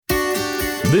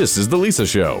This is The Lisa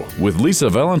Show with Lisa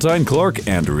Valentine Clark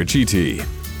and Richie T.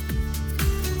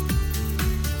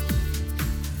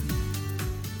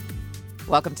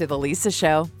 Welcome to The Lisa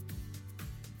Show.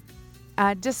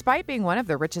 Despite being one of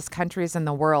the richest countries in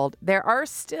the world, there are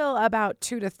still about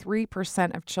 2 to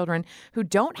 3% of children who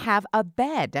don't have a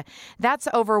bed. That's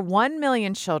over 1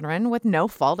 million children with no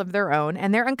fault of their own,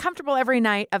 and they're uncomfortable every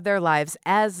night of their lives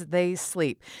as they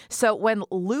sleep. So when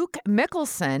Luke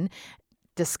Mickelson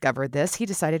discovered this, he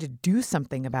decided to do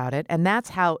something about it, and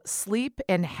that's how Sleep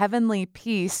in Heavenly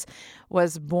Peace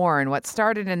was born. What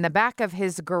started in the back of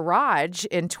his garage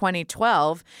in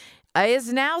 2012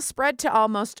 is now spread to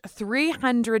almost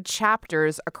 300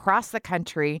 chapters across the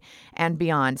country and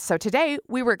beyond. So today,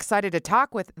 we were excited to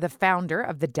talk with the founder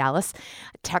of the Dallas,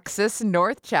 Texas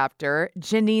North chapter,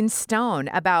 Janine Stone,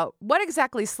 about what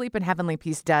exactly Sleep in Heavenly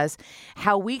Peace does,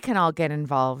 how we can all get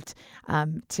involved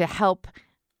to help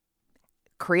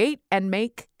create and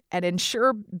make and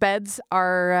ensure beds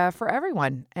are for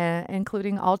everyone,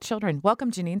 including all children.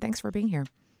 Welcome, Janine. Thanks for being here.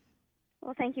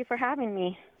 Well, thank you for having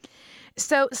me.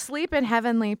 So Sleep in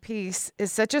Heavenly Peace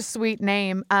is such a sweet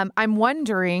name. I'm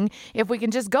wondering if we can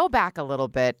just go back a little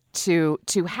bit to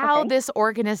how this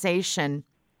organization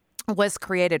was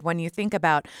created. When you think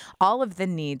about all of the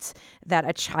needs that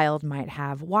a child might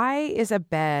have, why is a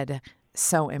bed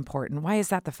so important? Why is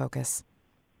that the focus?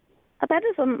 A bed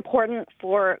is important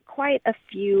for quite a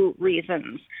few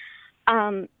reasons.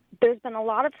 There's been a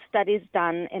lot of studies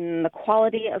done in the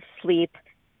quality of sleep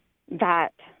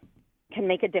that can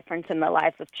make a difference in the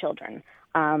lives of children.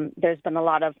 There's been a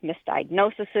lot of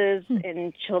misdiagnoses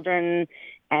in children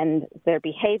and their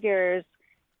behaviors.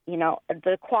 You know,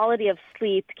 the quality of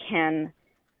sleep can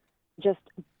just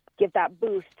give that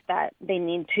boost that they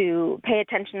need to pay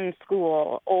attention in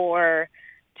school or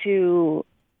to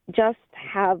just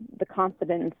have the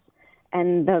confidence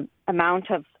and the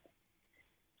amount of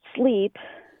sleep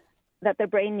that the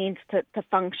brain needs to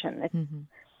function.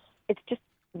 It's just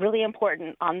really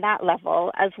important on that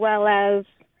level, as well as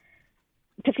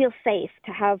to feel safe,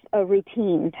 to have a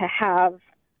routine, to have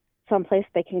someplace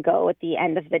they can go at the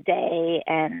end of the day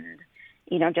and,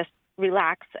 you know, just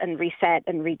relax and reset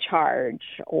and recharge,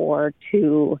 or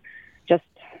to just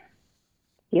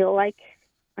feel like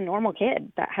a normal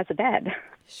kid that has a bed.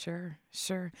 Sure.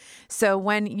 So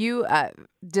when you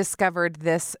discovered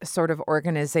this sort of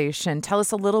organization, tell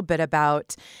us a little bit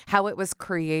about how it was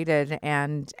created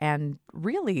and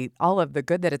really all of the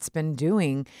good that it's been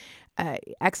doing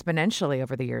exponentially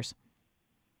over the years.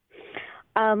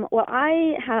 Well,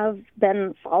 I have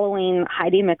been following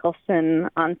Heidi Mickelson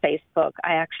on Facebook.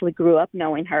 I actually grew up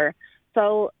knowing her.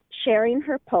 So sharing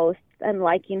her posts and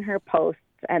liking her posts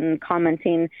and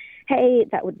commenting, hey,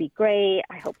 that would be great.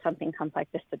 I hope something comes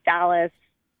like this to Dallas.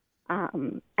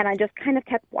 And I just kind of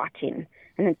kept watching.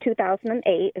 And in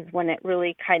 2008 is when it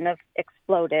really kind of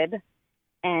exploded.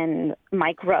 And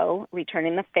Mike Rowe,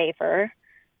 Returning the Favor,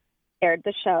 aired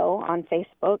the show on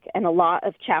Facebook. And a lot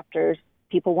of chapters,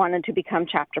 people wanted to become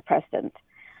chapter presidents.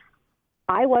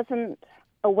 I wasn't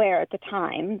aware at the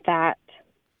time that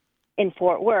in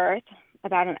Fort Worth,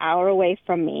 about an hour away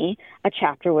from me, a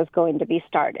chapter was going to be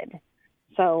started.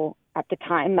 So at the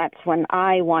time, that's when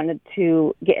I wanted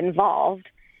to get involved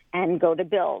and go to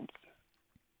builds.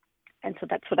 And so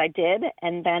that's what I did.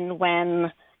 And then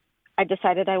when I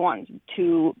decided I wanted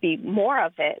to be more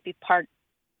of it,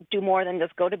 do more than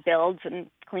just go to builds and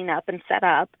clean up and set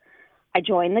up, I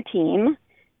joined the team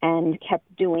and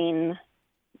kept doing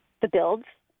the builds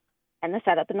and the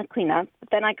setup and the cleanup. But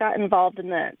then I got involved in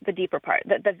the deeper part,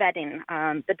 the vetting,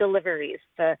 the deliveries,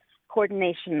 the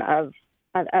coordination of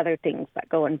other things that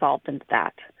go involved into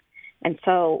that. And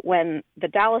so when the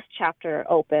Dallas chapter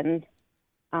opened,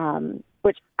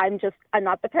 which I'm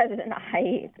not the president,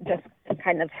 I just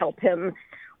kind of help him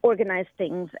organize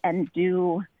things and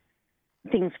do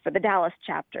things for the Dallas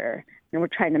chapter. And we're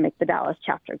trying to make the Dallas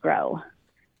chapter grow.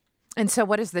 And so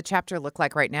what does the chapter look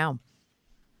like right now?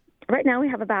 Right now we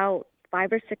have about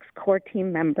 5 or 6 core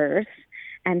team members,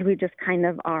 and we just kind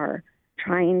of are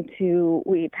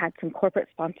we've had some corporate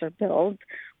sponsor builds.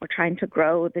 We're trying to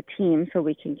grow the team so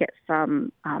we can get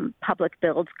some public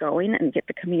builds going and get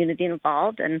the community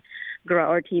involved and grow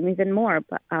our team even more.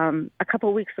 But a couple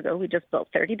of weeks ago, we just built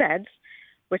 30 beds,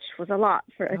 which was a lot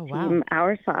for a team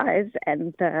our size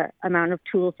and the amount of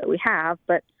tools that we have.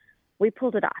 But we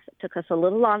pulled it off. It took us a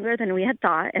little longer than we had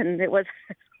thought, and it was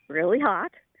really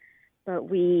hot. But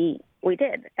we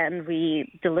did, and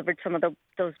we delivered some of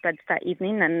those beds that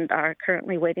evening and are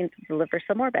currently waiting to deliver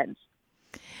some more beds.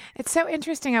 It's so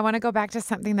interesting. I want to go back to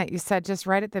something that you said just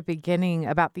right at the beginning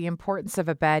about the importance of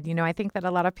a bed. I think that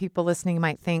a lot of people listening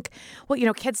might think,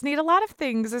 well, kids need a lot of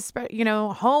things,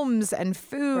 homes and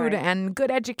food Right. and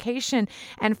good education,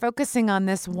 and focusing on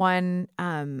this one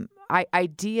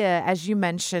idea, as you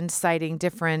mentioned, citing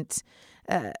different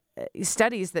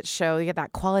studies that show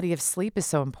that quality of sleep is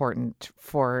so important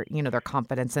for their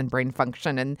confidence and brain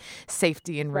function and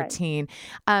safety and Right. routine.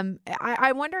 I'm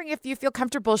wondering if you feel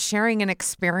comfortable sharing an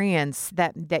experience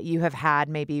that you have had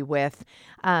maybe with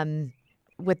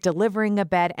delivering a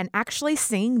bed and actually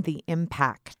seeing the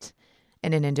impact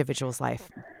in an individual's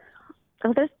life.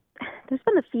 So there's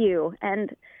been a few,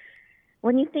 and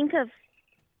when you think of,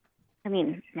 I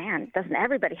mean, man, doesn't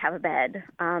everybody have a bed?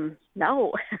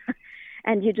 No.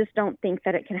 And you just don't think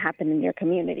that it can happen in your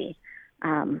community.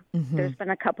 There's been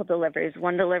a couple deliveries.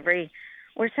 One delivery,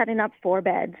 we're setting up 4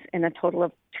 beds in a total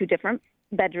of 2 different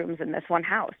bedrooms in this one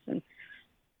house. And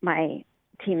my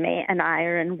teammate and I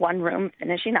are in one room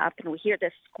finishing up, and we hear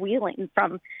this squealing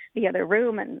from the other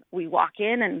room. And we walk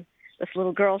in, and this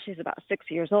little girl, she's about 6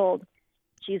 years old,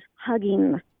 she's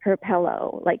hugging her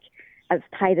pillow, like as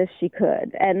tight as she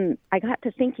could. And I got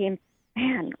to thinking,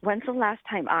 man, when's the last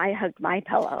time I hugged my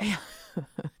pillow?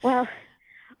 Well,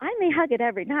 I may hug it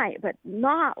every night, but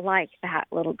not like that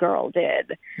little girl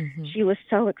did. She was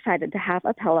so excited to have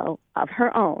a pillow of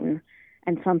her own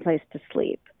and someplace to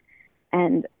sleep.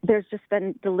 And there's just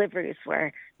been deliveries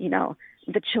where,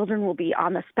 the children will be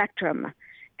on the spectrum,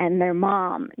 and their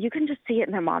mom, you can just see it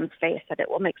in their mom's face that it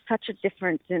will make such a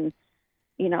difference in,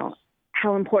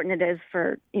 how important it is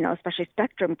for, especially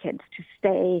spectrum kids to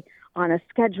stay on a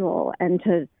schedule and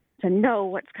to know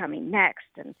what's coming next.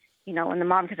 And, when the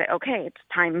mom can say, okay, it's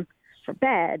time for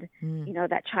bed,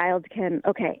 that child can,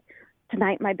 okay,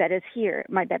 tonight my bed is here.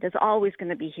 My bed is always going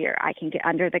to be here. I can get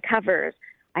under the covers.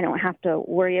 I don't have to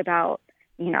worry about,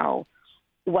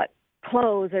 what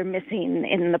clothes are missing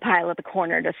in the pile at the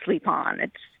corner to sleep on.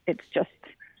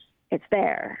 It's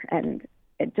there. And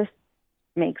it just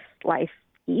makes life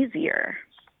easier.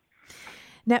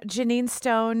 Now, Janine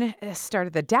Stone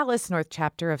started the Dallas North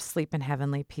chapter of Sleep in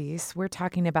Heavenly Peace. We're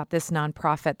talking about this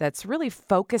nonprofit that's really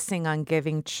focusing on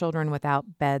giving children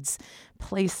without beds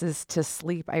places to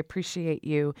sleep. I appreciate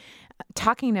you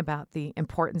talking about the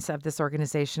importance of this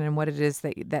organization and what it is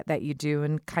that you do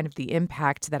and kind of the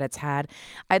impact that it's had.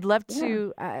 I'd love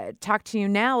to talk to you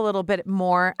now a little bit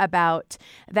more about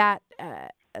that.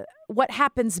 What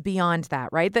happens beyond that,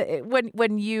 right?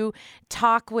 When you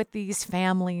talk with these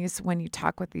families, when you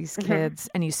talk with these kids,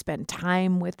 and you spend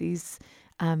time with these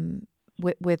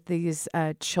with these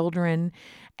children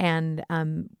and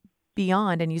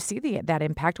beyond, and you see that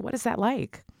impact. What is that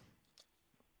like?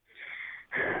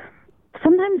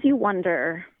 Sometimes you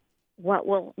wonder what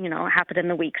will happen in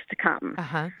the weeks to come.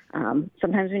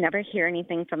 Sometimes we never hear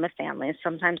anything from the families.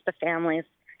 Sometimes the families,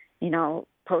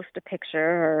 post a picture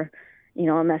or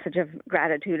a message of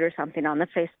gratitude or something on the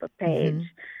Facebook page.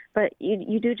 But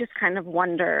you do just kind of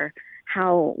wonder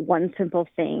how one simple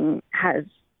thing has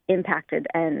impacted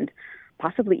and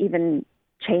possibly even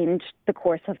changed the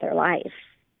course of their life.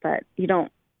 But you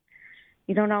don't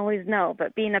always know.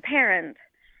 But being a parent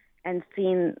and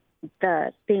seeing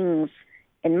the things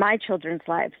in my children's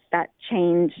lives that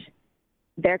change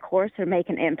their course or make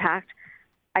an impact,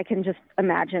 I can just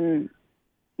imagine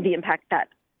the impact that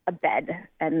a bed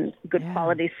and good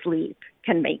quality sleep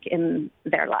can make in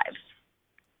their lives.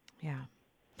 Yeah.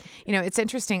 It's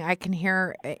interesting. I can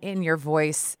hear in your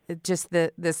voice just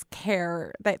this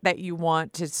care that you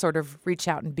want to sort of reach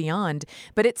out and beyond.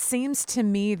 But it seems to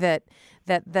me that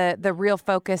the real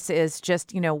focus is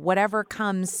just, whatever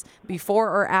comes before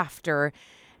or after,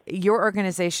 your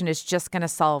organization is just going to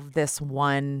solve this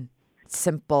one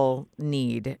simple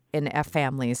need in a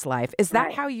family's life. Is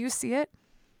that how you see it?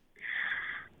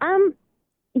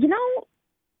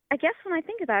 I guess when I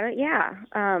think about it,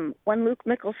 when Luke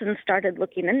Mickelson started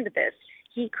looking into this,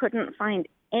 he couldn't find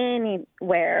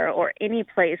anywhere or any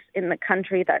place in the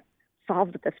country that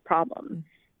solved this problem.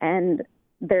 And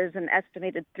there's an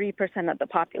estimated 3% of the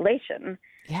population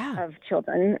of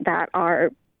children that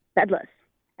are bedless.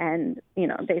 And,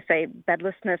 they say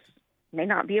bedlessness may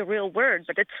not be a real word,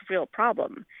 but it's a real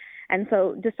problem. And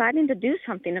so deciding to do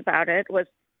something about it was,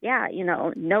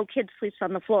 no kid sleeps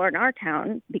on the floor in our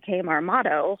town became our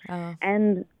motto.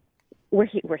 And we're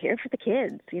here for the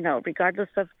kids, regardless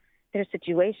of their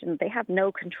situation. They have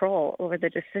no control over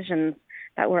the decisions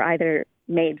that were either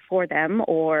made for them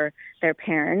or their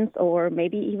parents, or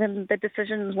maybe even the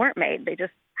decisions weren't made. They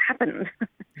just happened.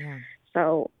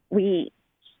 So it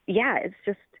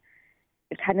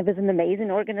kind of is an amazing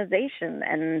organization.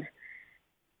 And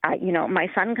My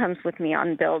son comes with me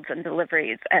on builds and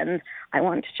deliveries, and I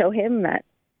want to show him that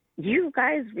you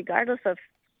guys, regardless of,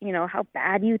 how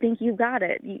bad you think you've got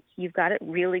it, you've got it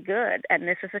really good. And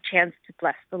this is a chance to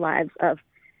bless the lives of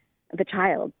the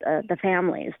child, the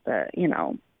families,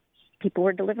 people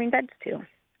we're delivering beds to.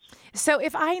 So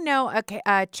if I know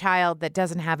a child that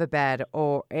doesn't have a bed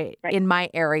or Right. in my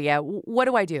area, what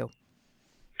do I do?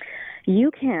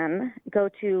 You can go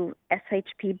to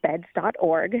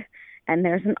shpbeds.org, and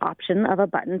there's an option of a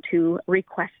button to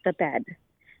request a bed.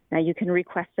 Now, you can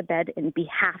request a bed in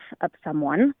behalf of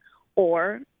someone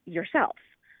or yourself.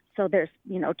 So there's,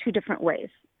 two different ways.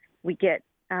 We get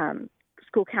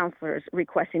school counselors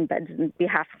requesting beds in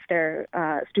behalf of their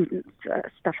students,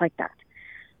 stuff like that.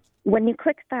 When you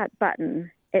click that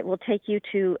button, it will take you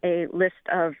to a list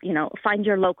of, find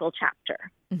your local chapter.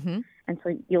 Mm-hmm. And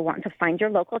so you'll want to find your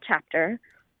local chapter.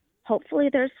 Hopefully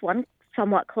there's one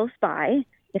somewhat close by.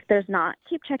 If there's not,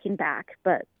 keep checking back.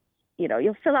 But,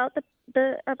 you'll fill out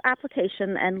the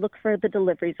application and look for the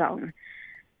delivery zone.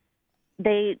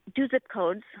 They do zip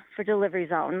codes for delivery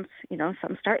zones.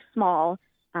 Some start small.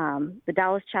 The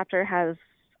Dallas chapter has,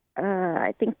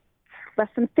 I think, less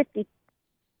than 50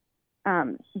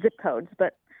 zip codes,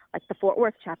 but like the Fort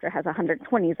Worth chapter has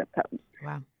 120 zip codes.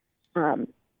 Wow.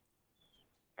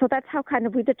 So that's how kind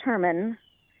of we determine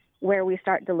where we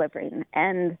start delivering.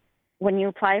 And when you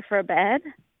apply for a bed,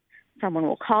 someone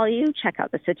will call you, check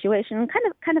out the situation,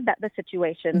 kind of vet the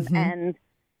situation, Mm-hmm. and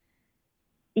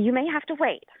you may have to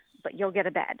wait, but you'll get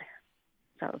a bed.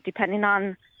 So depending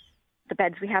on the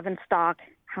beds we have in stock,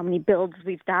 how many builds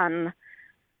we've done,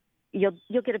 you'll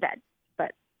get a bed,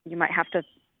 but you might have to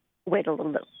wait a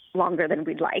little bit longer than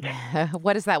we'd like.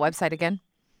 What is that website again?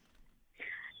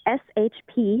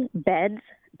 shpbeds.org.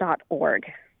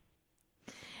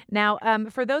 Now,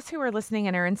 for those who are listening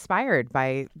and are inspired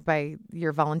by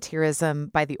your volunteerism,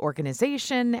 by the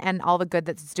organization and all the good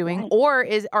that it's doing, Right. or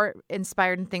are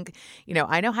inspired and think,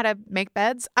 I know how to make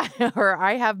beds, or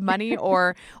I have money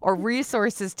or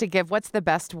resources to give, what's the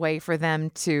best way for them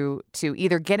to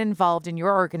either get involved in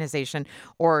your organization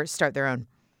or start their own?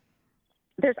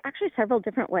 There's actually several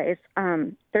different ways.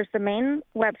 There's the main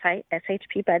website,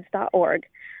 shpbeds.org.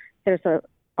 There's an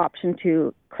option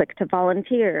to click to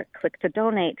volunteer, click to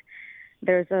donate.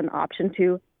 There's an option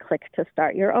to click to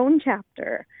start your own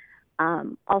chapter.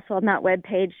 Also on that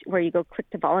webpage where you go click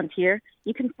to volunteer,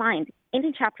 you can find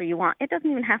any chapter you want. It doesn't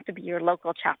even have to be your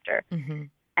local chapter. Mm-hmm.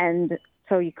 And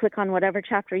so you click on whatever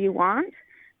chapter you want.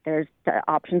 There's the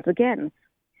options again,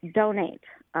 donate,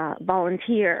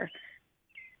 volunteer.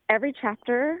 Every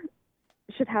chapter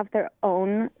should have their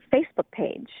own Facebook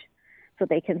page, so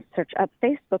they can search up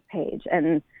Facebook page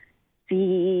and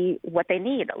see what they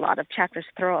need. A lot of chapters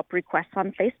throw up requests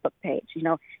on Facebook page.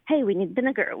 Hey, we need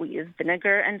vinegar. We use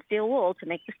vinegar and steel wool to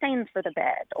make the stains for the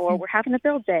bed. Or we're having a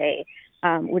build day.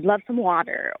 We'd love some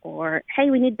water. Or,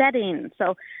 hey, we need bedding.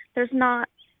 So there's not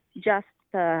just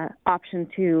the option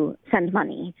to send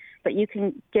money, but you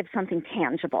can give something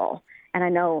tangible. And I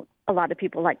know a lot of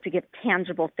people like to give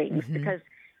tangible things Mm-hmm. because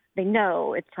they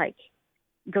know it's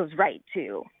goes right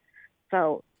to.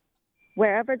 So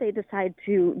wherever they decide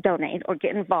to donate or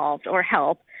get involved or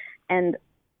help, and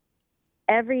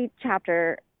every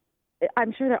chapter,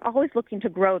 I'm sure they're always looking to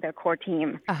grow their core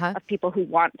team Uh-huh. of people who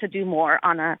want to do more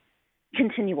on a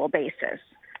continual basis.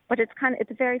 But it's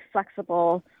very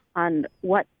flexible on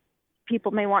what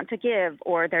people may want to give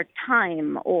or their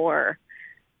time or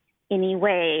any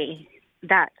way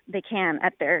that they can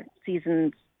at their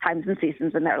times and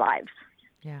seasons in their lives.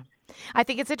 Yeah. I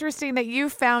think it's interesting that you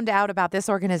found out about this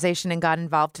organization and got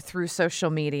involved through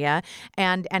social media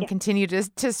and continue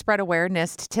to spread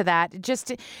awareness to that.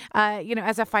 Just,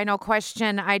 as a final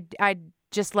question, I'd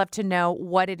just love to know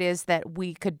what it is that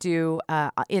we could do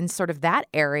in sort of that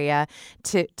area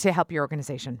to help your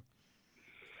organization.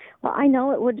 Well, I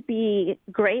know it would be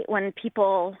great when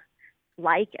people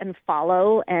like and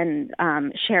follow and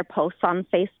share posts on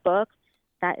Facebook.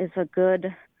 That is a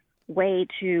good way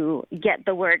to get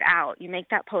the word out. You make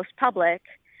that post public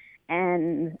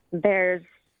and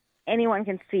anyone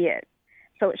can see it.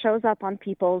 So it shows up on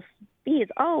people's feeds.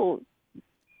 Oh,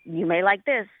 you may like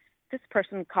this. This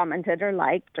person commented or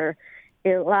liked, or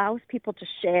it allows people to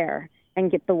share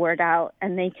and get the word out,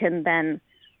 and they can then,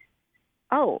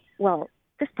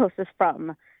 this post is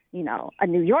from, a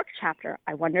New York chapter.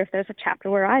 I wonder if there's a chapter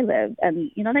where I live,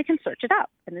 and, they can search it up.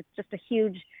 And it's just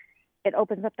it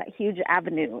opens up that huge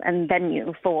avenue and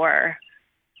venue for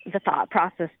the thought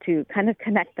process to kind of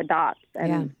connect the dots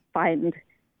and find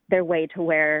their way to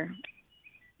where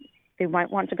they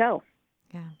might want to go.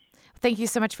 Yeah. Thank you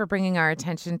so much for bringing our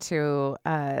attention to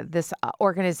this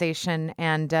organization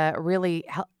and really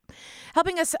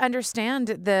helping us understand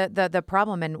the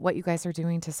problem and what you guys are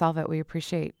doing to solve it. We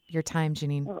appreciate your time,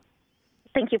 Janine. Well,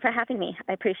 thank you for having me.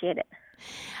 I appreciate it.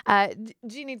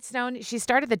 Jeanine Stone, she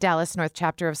started the Dallas North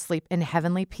chapter of Sleep in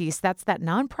Heavenly Peace. That's that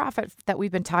nonprofit that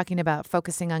we've been talking about,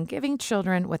 focusing on giving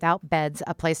children without beds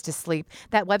a place to sleep.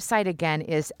 That website, again,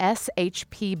 is shpbeds.org.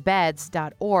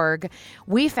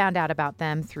 We found out about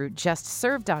them through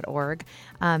justserve.org.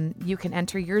 You can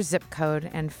enter your zip code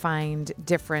and find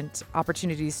different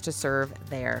opportunities to serve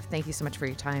there. Thank you so much for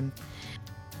your time.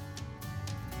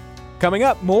 Coming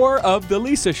up, more of The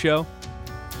Lisa Show.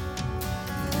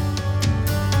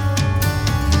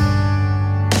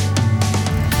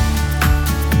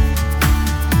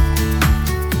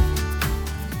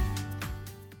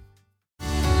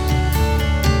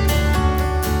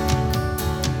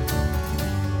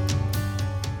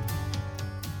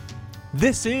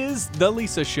 This is The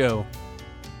Lisa Show.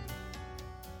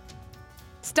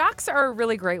 Stocks are a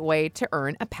really great way to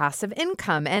earn a passive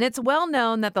income, and it's well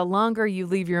known that the longer you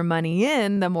leave your money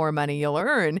in, the more money you'll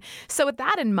earn. So with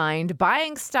that in mind,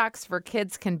 buying stocks for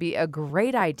kids can be a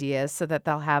great idea so that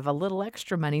they'll have a little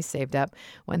extra money saved up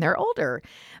when they're older.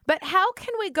 But how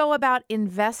can we go about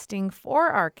investing for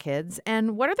our kids,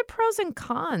 and what are the pros and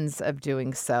cons of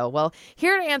doing so? Well,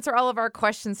 here to answer all of our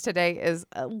questions today is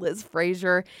Liz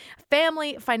Frazier,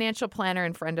 family financial planner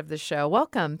and friend of the show.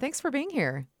 Welcome. Thanks for being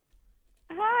here.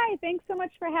 Hi, thanks so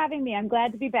much for having me. I'm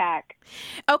glad to be back.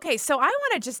 Okay, so I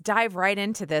want to just dive right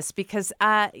into this because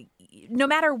no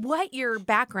matter what your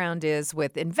background is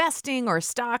with investing or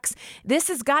stocks, this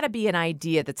has got to be an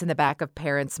idea that's in the back of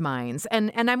parents' minds.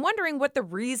 And I'm wondering what the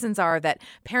reasons are that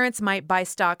parents might buy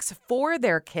stocks for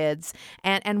their kids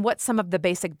and what some of the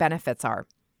basic benefits are.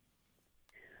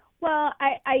 Well,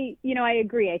 I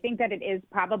agree. I think that it is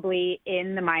probably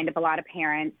in the mind of a lot of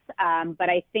parents, but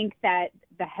I think that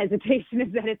the hesitation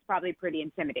is that it's probably pretty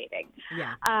intimidating.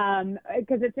 Yeah.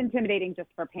 Because it's intimidating just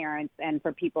for parents and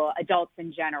for people, adults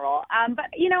in general. But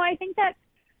I think that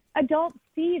adults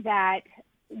see that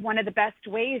one of the best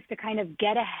ways to kind of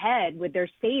get ahead with their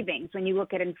savings when you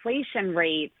look at inflation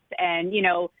rates and,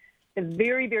 the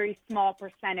very, very small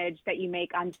percentage that you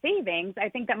make on savings, I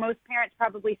think that most parents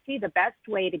probably see the best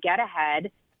way to get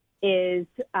ahead is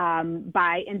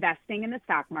by investing in the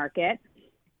stock market.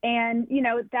 And,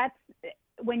 that's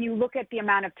when you look at the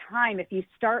amount of time, if you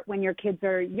start when your kids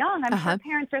are young, I'm sure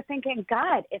parents are thinking,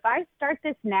 God, if I start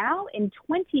this now in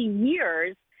 20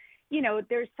 years,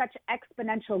 there's such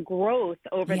exponential growth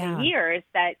over the years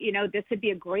that, this would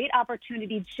be a great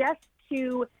opportunity just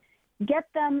to get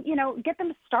them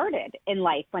started in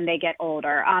life when they get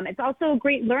older. It's also a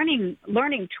great learning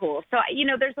tool. So,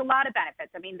 there's a lot of benefits.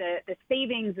 I mean, the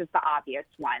savings is the obvious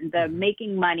one. The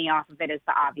making money off of it is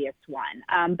the obvious one.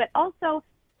 But also,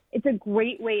 it's a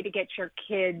great way to get your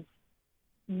kids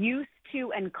used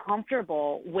to and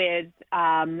comfortable with,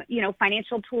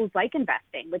 financial tools like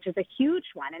investing, which is a huge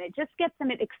one. And it just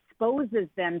it exposes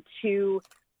them to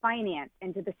finance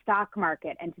and to the stock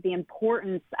market and to the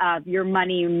importance of your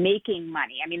money making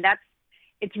money. I mean,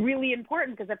 it's really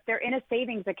important because if they're in a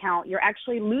savings account, you're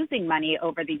actually losing money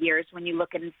over the years when you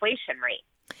look at inflation rate.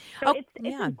 So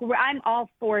I'm all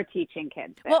for teaching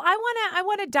kids this. Well, I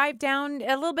want to dive down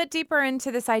a little bit deeper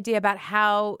into this idea about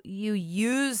how you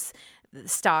use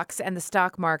stocks and the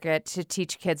stock market to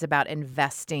teach kids about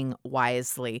investing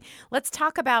wisely. Let's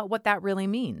talk about what that really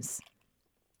means.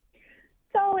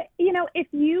 So, if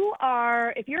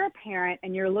you're a parent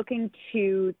and you're looking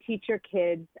to teach your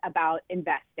kids about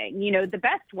investing, the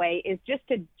best way is just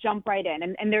to jump right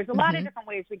in. And there's a lot of different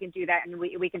ways we can do that, and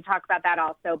we can talk about that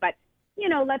also. But,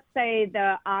 let's say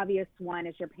the obvious one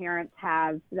is your parents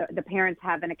have, the parents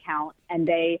have an account and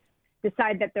they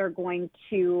decide that they're going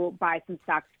to buy some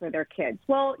stocks for their kids.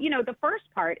 Well, the first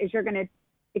part is you're going to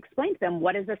explain to them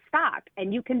what is a stock,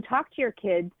 and you can talk to your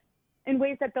kids in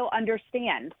ways that they'll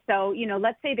understand. So,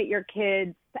 let's say that your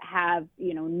kids have,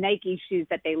 Nike shoes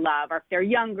that they love, or if they're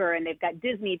younger and they've got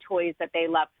Disney toys that they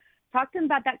love, talk to them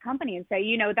about that company and say,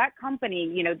 that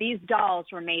company, these dolls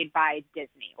were made by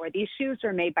Disney, or these shoes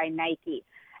were made by Nike.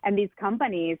 And these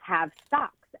companies have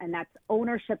stocks, and that's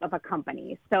ownership of a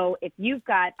company. So if you've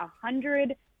got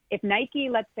if Nike,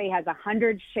 let's say, has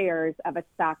 100 shares of a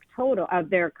stock total, of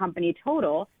their company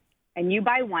total, and you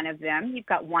buy one of them, you've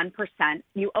got 1%,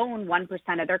 you own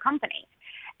 1% of their company.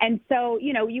 And so,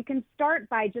 you can start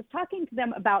by just talking to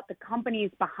them about the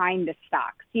companies behind the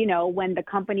stocks. When the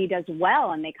company does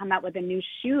well and they come out with a new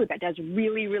shoe that does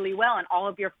really, really well and all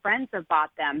of your friends have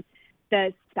bought them,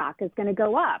 the stock is going to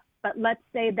go up. But let's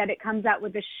say that it comes out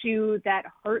with a shoe that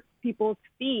hurts people's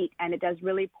feet and it does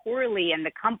really poorly, and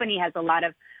the company has a lot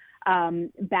of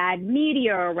bad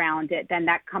media around it, then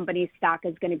that company's stock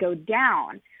is going to go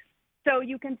down. So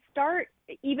you can start,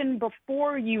 even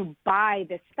before you buy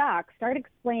the stock, start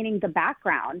explaining the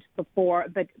background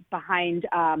behind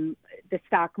the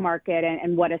stock market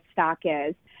and what a stock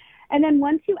is. And then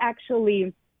once you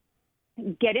actually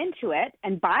get into it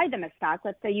and buy them a stock,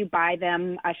 let's say you buy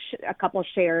them a couple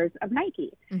shares of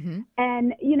Nike. Mm-hmm.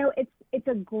 And,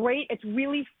 it's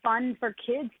really fun for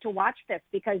kids to watch this,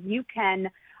 because you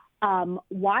can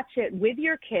watch it with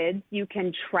your kids. You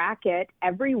can track it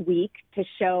every week to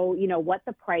show, what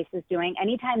the price is doing.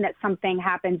 Anytime that something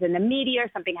happens in the media or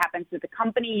something happens with the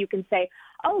company, you can say,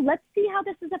 oh, let's see how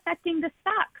this is affecting the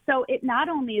stock. So it not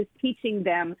only is teaching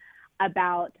them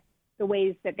about the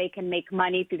ways that they can make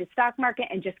money through the stock market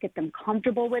and just get them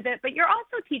comfortable with it, but you're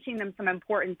also teaching them some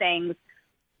important things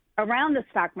around the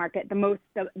stock market.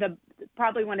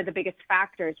 Probably one of the biggest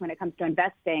factors when it comes to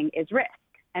investing is risk.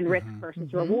 And risk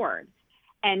versus reward.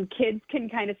 And kids can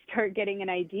kind of start getting an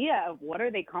idea of what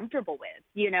are they comfortable with,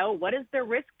 what is their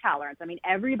risk tolerance? I mean,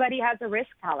 everybody has a risk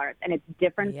tolerance, and it's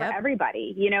different for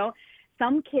everybody.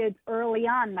 Some kids early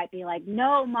on might be like,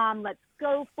 no, Mom, let's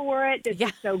go for it. This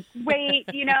is so great.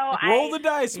 Roll the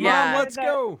dice, Mom, let's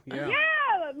go. Yeah,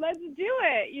 let's do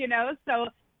it, So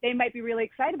they might be really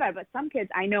excited about it. But some kids,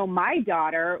 I know my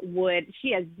daughter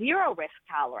she has zero risk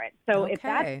tolerance. So if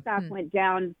that stock went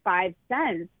down 5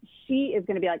 cents, she is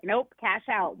going to be like, nope, cash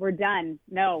out. We're done.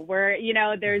 No,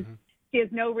 she has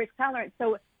no risk tolerance.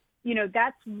 So,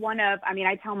 that's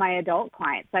I tell my adult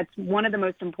clients, that's one of the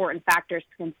most important factors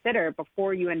to consider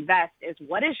before you invest is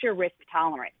what is your risk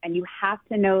tolerance? And you have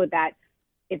to know that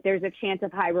if there's a chance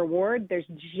of high reward, there's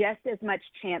just as much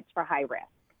chance for high risk.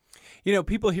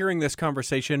 People hearing this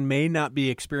conversation may not be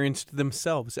experienced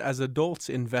themselves as adults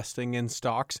investing in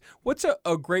stocks. What's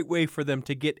a great way for them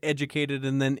to get educated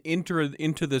and then enter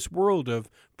into this world of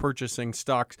purchasing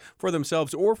stocks for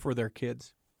themselves or for their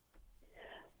kids?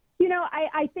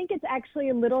 I think it's actually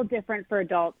a little different for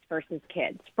adults versus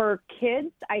kids. For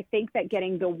kids, I think that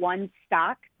getting the one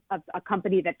stock of a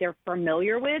company that they're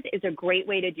familiar with is a great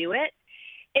way to do it.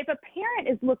 If a parent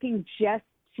is looking just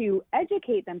to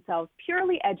educate themselves,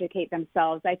 purely educate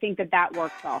themselves, I think that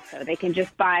works also. They can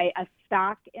just buy a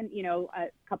stock and, a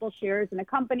couple shares in a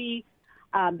company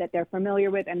that they're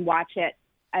familiar with and watch it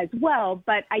as well.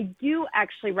 But I do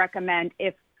actually recommend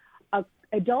if an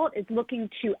adult is looking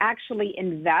to actually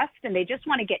invest and they just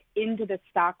want to get into the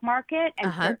stock market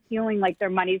and start feeling like their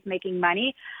money's making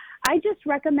money, I just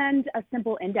recommend a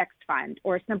simple index fund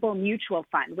or a simple mutual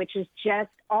fund, which is just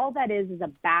all that is a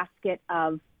basket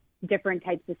of different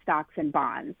types of stocks and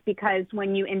bonds. Because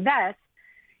when you invest,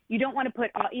 you don't want to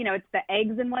put, it's the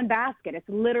eggs in one basket. It's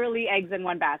literally eggs in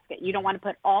one basket. You don't want to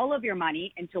put all of your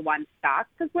money into one stock,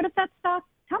 because what if that stock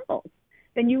tumbles?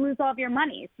 Then you lose all of your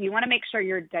money. So you want to make sure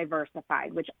you're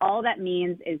diversified, which all that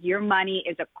means is your money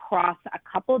is across a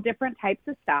couple different types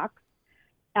of stocks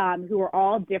who are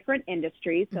all different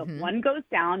industries. So if one goes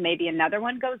down, maybe another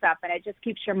one goes up, and it just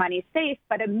keeps your money safe.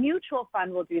 But a mutual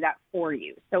fund will do that for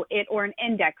you. So or an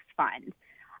index fund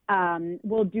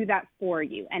will do that for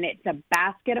you. And it's a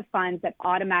basket of funds that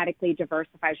automatically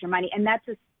diversifies your money. And that's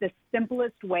the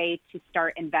simplest way to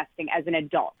start investing as an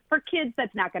adult. For kids,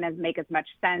 that's not going to make as much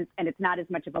sense, and it's not as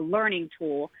much of a learning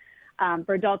tool.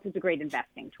 For adults, it's a great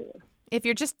investing tool. If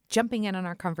you're just jumping in on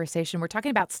our conversation, we're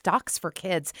talking about stocks for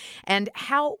kids and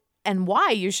how and why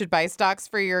you should buy stocks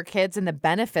for your kids and the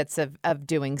benefits of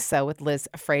doing so with Liz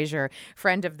Frazier,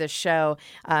 friend of the show,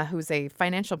 who's a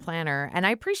financial planner. And I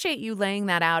appreciate you laying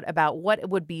that out about what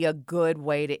would be a good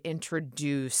way to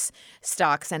introduce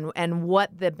stocks and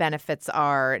what the benefits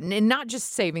are. And not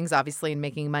just savings, obviously, and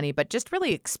making money, but just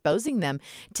really exposing them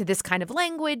to this kind of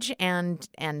language and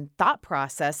thought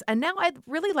process. And now I'd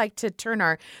really like to turn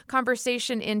our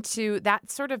conversation into that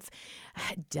sort of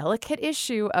delicate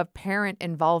issue of parent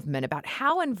involvement, about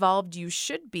how involved you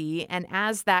should be. And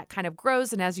as that kind of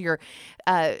grows and as your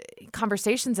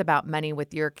conversations about money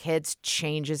with your kids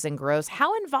changes and grows,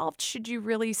 how involved should you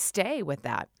really stay with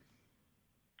that?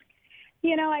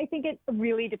 I think it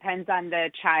really depends on the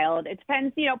child. It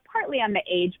depends, partly on the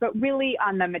age, but really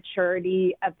on the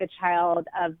maturity of the child,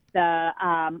 of the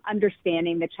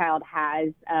understanding the child has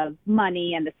of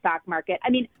money and the stock market. I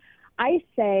mean, I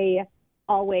say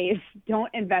always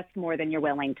don't invest more than you're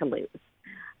willing to lose.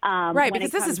 Right,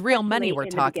 because this is real money we're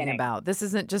talking about. This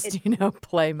isn't just,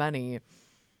 play money.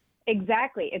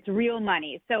 Exactly. It's real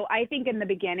money. So I think in the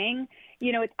beginning,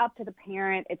 it's up to the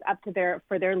parent. It's up to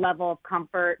their level of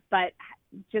comfort. But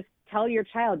just tell your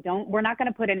child, we're not going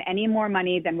to put in any more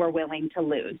money than we're willing to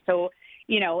lose. So,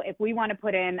 if we want to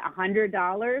put in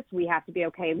 $100, we have to be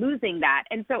okay losing that.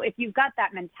 And so if you've got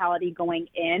that mentality going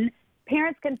in,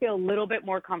 parents can feel a little bit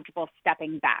more comfortable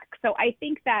stepping back. So I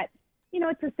think that,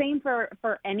 it's the same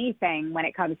for anything when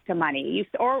it comes to money,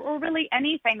 or really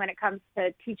anything when it comes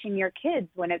to teaching your kids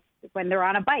when they're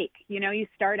on a bike. You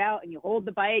start out and you hold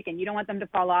the bike and you don't want them to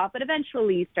fall off, but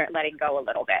eventually you start letting go a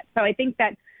little bit. So I think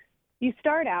that you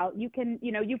start out, you can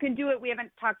do it. We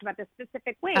haven't talked about the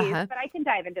specific ways, but I can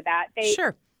dive into that.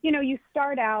 Sure. You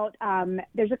start out,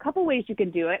 there's a couple ways you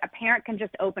can do it. A parent can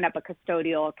just open up a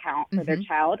custodial account for their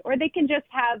child, or they can just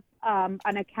have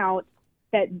an account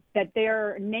that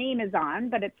their name is on,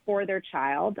 but it's for their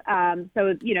child.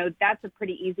 So, that's a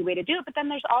pretty easy way to do it. But then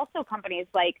there's also companies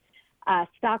like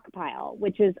Stockpile,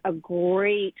 which is a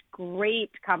great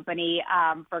company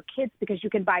for kids because you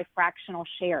can buy fractional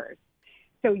shares.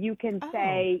 So you can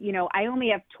say, I only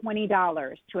have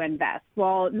 $20 to invest.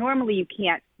 Well, normally you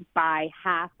can't buy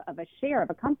half of a share of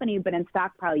a company, but in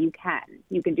Stockpile you can.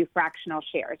 You can do fractional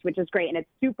shares, which is great, and it's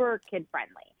super kid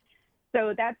friendly.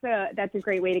 So that's a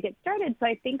great way to get started. So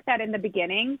I think that in the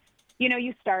beginning,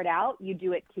 you start out, you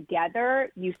do it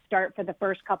together. You start for the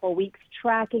first couple of weeks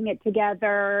tracking it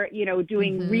together,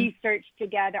 doing research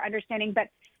together, understanding. But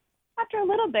after a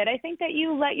little bit, I think that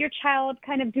you let your child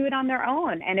kind of do it on their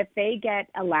own. And if they get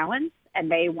allowance and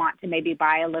they want to maybe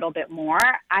buy a little bit more,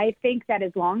 I think that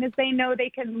as long as they know they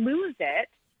can lose it,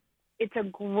 it's a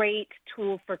great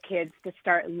tool for kids to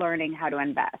start learning how to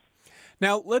invest.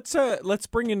 Now, let's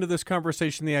bring into this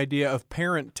conversation the idea of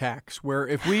parent tax, where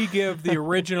if we give the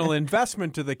original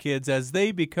investment to the kids as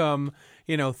they become,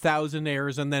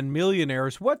 thousandaires and then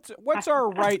millionaires, what's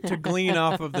our right to glean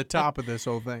off of the top of this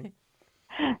whole thing?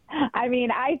 I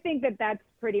mean, I think that's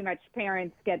pretty much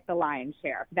parents get the lion's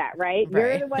share of that, right?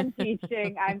 You're the one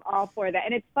teaching. I'm all for that.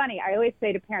 And it's funny. I always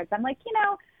say to parents, I'm like,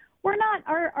 we're not,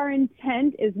 our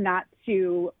intent is not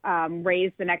to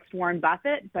raise the next Warren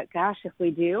Buffett, but gosh, if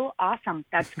we do, awesome.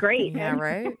 That's great. Yeah,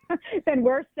 right? Then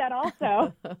we're set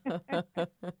also.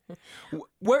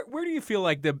 Where do you feel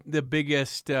like the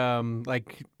biggest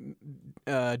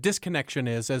disconnection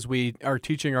is as we are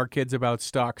teaching our kids about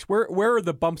stocks? Where are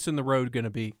the bumps in the road going to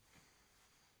be?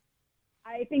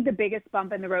 I think the biggest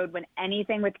bump in the road when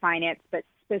anything with finance, but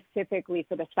specifically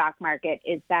for the stock market,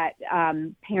 is that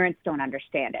parents don't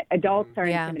understand it. Adults are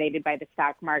intimidated by the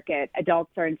stock market.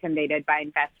 Adults are intimidated by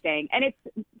investing. And it's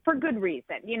for good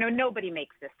reason. Nobody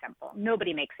makes this simple.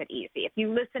 Nobody makes it easy. If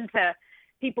you listen to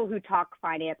people who talk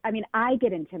finance, I mean, I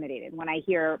get intimidated when I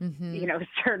hear,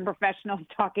 certain professionals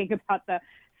talking about the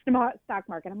stock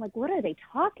market. I'm like, what are they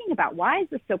talking about? Why is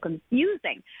this so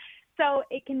confusing? So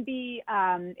it can be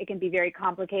very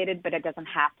complicated, but it doesn't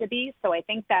have to be. So I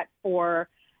think that for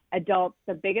adults,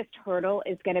 the biggest hurdle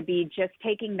is going to be just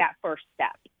taking that first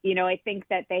step. I think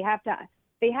that they have to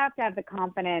have the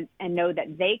confidence and know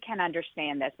that they can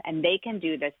understand this and they can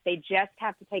do this. They just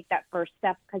have to take that first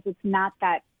step because it's not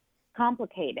that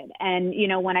complicated. And,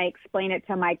 when I explain it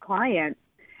to my clients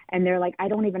and they're like, I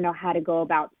don't even know how to go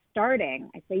about starting,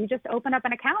 I say, you just open up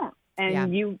an account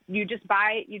and you just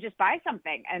buy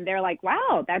something. And they're like,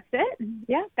 wow, that's it.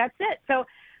 Yeah, that's it. So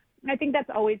I think that's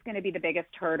always going to be the biggest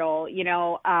hurdle.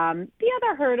 The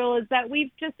other hurdle is that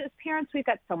as parents, we've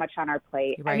got so much on our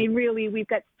plate. Right. I mean, really, we've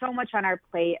got so much on our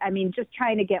plate. I mean, just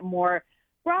trying to get more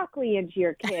broccoli into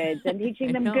your kids and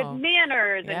teaching them good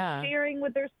manners and sharing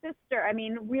with their sister. I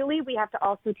mean, really, we have to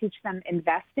also teach them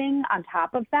investing on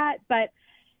top of that. But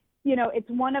it's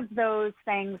one of those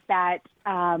things that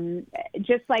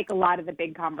just like a lot of the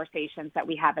big conversations that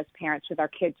we have as parents with our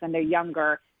kids when they're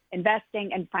younger,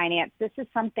 investing and finance, this is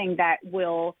something that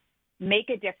will make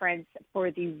a difference for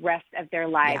the rest of their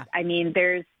lives. Yeah. I mean,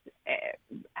 there's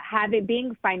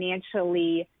being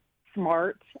financially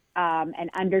smart and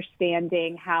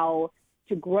understanding how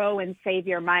to grow and save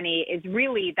your money is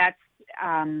really, that's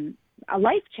a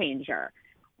life changer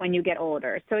when you get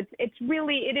older. So it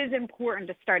is important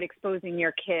to start exposing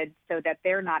your kids so that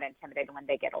they're not intimidated when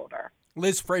they get older.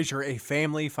 Liz Frazier, a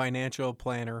family financial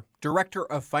planner, director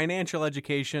of financial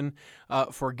education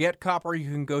for Get Copper.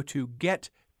 You can go to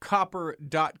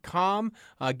getcopper.com,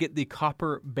 get the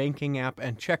Copper banking app,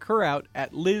 and check her out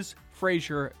at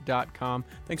lizfrazier.com.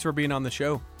 Thanks for being on the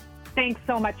show. Thanks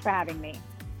so much for having me.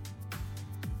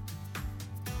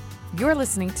 You're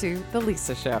listening to The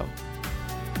Lisa Show.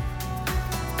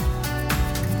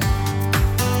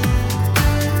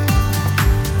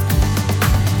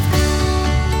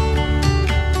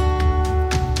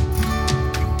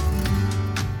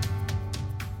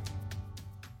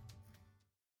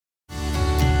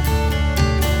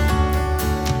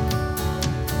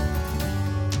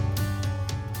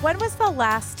 when was the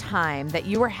last time that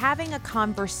you were having a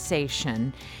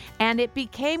conversation and it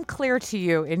became clear to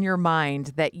you in your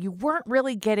mind that you weren't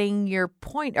really getting your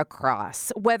point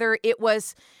across, whether it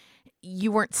was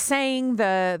you weren't saying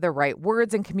the right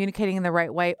words and communicating in the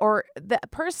right way, or the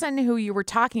person who you were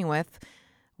talking with,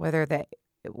 whether they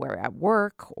were at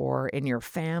work or in your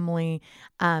family,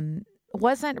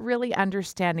 wasn't really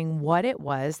understanding what it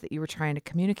was that you were trying to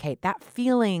communicate. That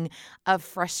feeling of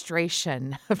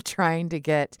frustration of trying to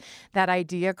get that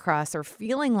idea across, or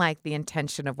feeling like the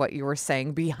intention of what you were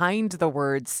saying behind the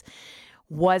words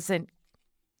wasn't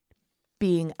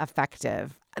being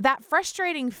effective. That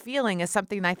frustrating feeling is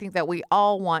something I think that we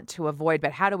all want to avoid.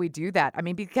 But how do we do that? I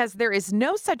mean, because there is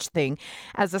no such thing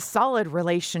as a solid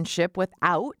relationship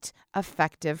without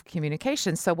effective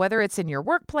communication. So whether it's in your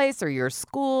workplace or your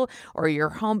school or your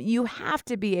home, you have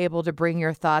to be able to bring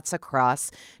your thoughts across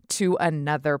to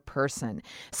another person.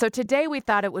 So today we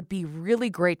thought it would be really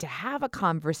great to have a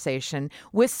conversation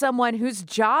with someone whose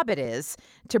job it is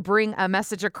to bring a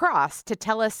message across, to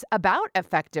tell us about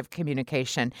effective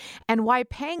communication and why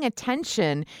paying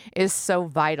attention is so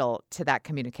vital to that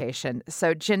communication.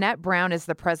 So Jeanette Brown is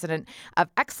the president of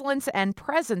Excellence and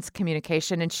Presence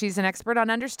Communication, and she's an expert on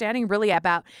understanding really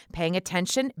about paying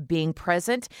attention, being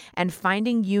present, and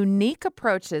finding unique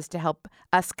approaches to help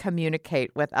us communicate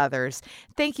with others.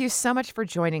 Thank you so much for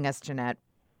joining us, Jeanette.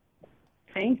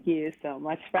 Thank you so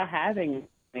much for having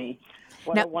me.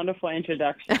 What a wonderful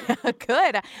introduction.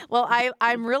 Good. Well,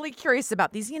 I'm really curious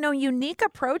about these, unique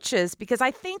approaches, because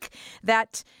I think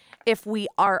that if we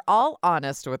are all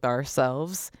honest with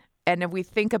ourselves, and if we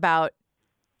think about,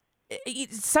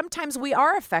 sometimes we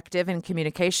are effective in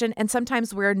communication and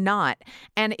sometimes we're not.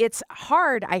 And it's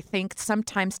hard, I think,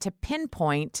 sometimes to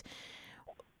pinpoint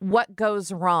what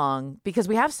goes wrong because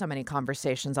we have so many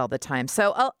conversations all the time.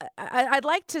 So I'd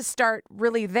like to start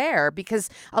really there, because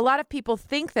a lot of people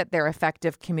think that they're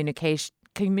effective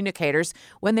communicators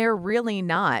when they're really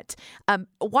not.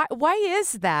 Why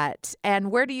is that, and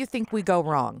where do you think we go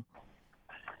wrong?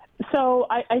 So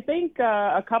I think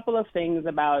a couple of things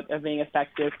about being an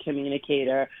effective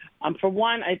communicator. For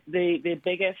one, the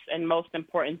biggest and most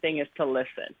important thing is to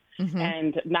listen,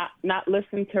 and not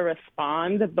listen to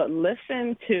respond, but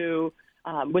listen to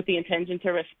with the intention to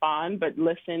respond, but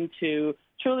listen to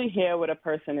truly hear what a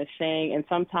person is saying. And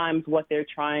sometimes what they're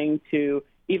trying to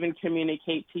even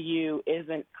communicate to you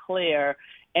isn't clear.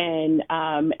 And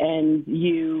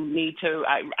you need to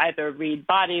either read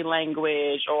body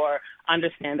language or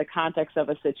understand the context of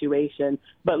a situation.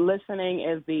 But listening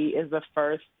is the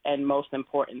first and most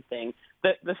important thing.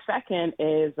 The second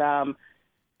is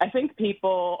I think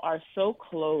people are so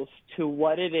close to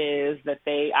what it is that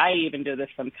I even do this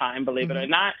sometimes, believe it or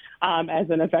not, as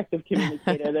an effective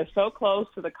communicator. They're so close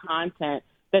to the content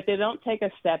that they don't take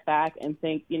a step back and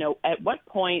think, at what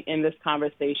point in this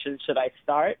conversation should I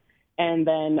start? And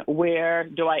then where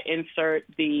do I insert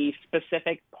the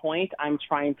specific point I'm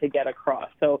trying to get across?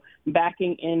 So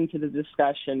backing into the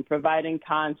discussion, providing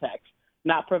context,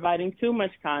 not providing too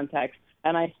much context.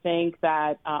 And I think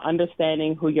that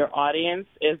understanding who your audience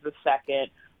is the second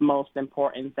most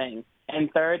important thing. And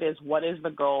third is, what is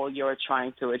the goal you're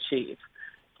trying to achieve?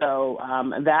 So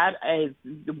that is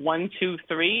 1, 2,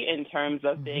 3 in terms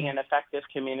of being an effective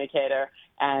communicator.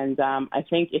 And I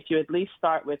think if you at least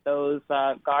start with those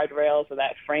guardrails or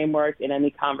that framework in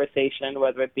any conversation,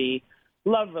 whether it be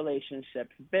love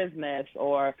relationships, business,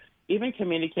 or even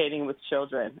communicating with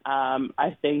children,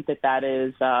 I think that's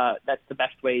the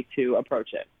best way to approach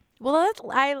it. Well,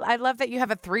 I love that you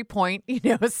have a 3-point,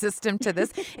 system to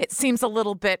this. It seems a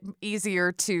little bit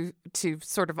easier to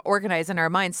sort of organize in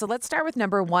our minds. So let's start with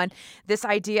number 1, this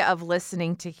idea of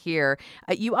listening to hear.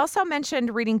 You also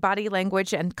mentioned reading body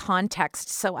language and context.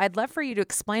 So I'd love for you to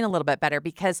explain a little bit better,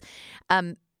 because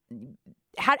how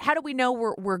do we know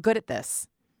we're good at this?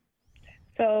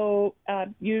 So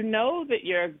you know that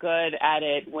you're good at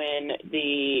it when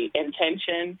the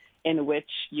intention in which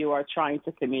you are trying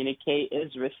to communicate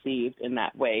is received in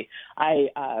that way.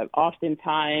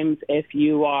 Oftentimes, if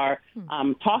you are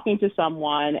talking to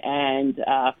someone and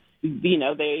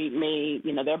they may,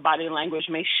 their body language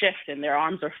may shift and their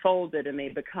arms are folded and they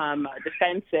become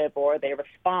defensive, or they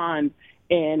respond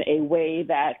in a way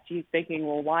that you're thinking,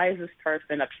 well, why is this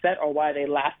person upset, or why are they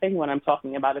laughing when I'm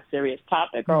talking about a serious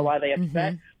topic, or why are they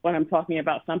upset when I'm talking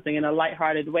about something in a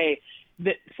lighthearted way?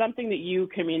 That something that you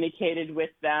communicated with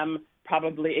them,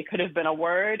 probably it could have been a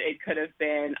word, it could have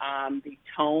been the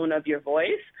tone of your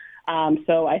voice.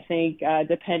 So I think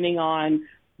depending on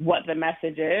what the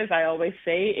message is, I always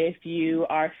say if you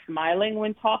are smiling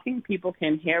when talking, people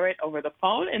can hear it over the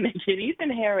phone, and they can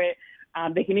even hear it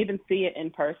They can even see it in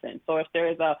person. So if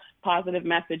there is a positive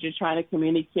message you're trying to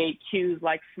communicate, cues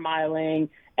like smiling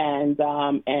and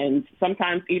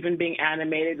sometimes even being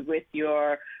animated with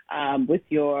your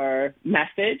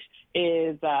message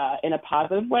is in a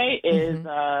positive way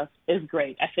is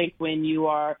great. I think when you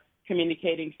are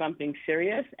communicating something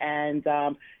serious and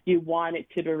you want it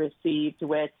to be received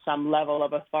with some level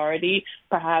of authority,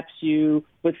 perhaps you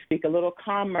would speak a little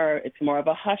calmer. It's more of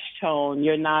a hush tone.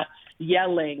 You're not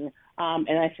yelling.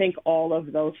 And I think all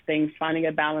of those things, finding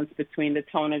a balance between the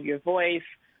tone of your voice,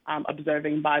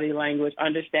 observing body language,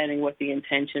 understanding what the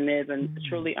intention is, and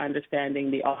truly understanding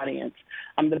the audience.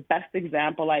 The best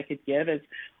example I could give is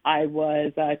I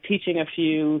was teaching a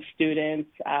few students,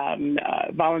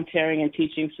 volunteering and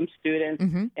teaching some students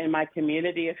in my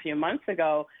community a few months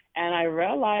ago, and I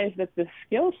realized that the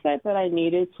skill set that I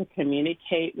needed to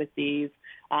communicate with these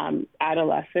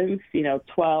adolescents,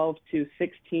 12 to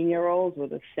 16-year-olds, were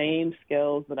the same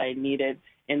skills that I needed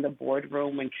in the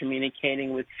boardroom when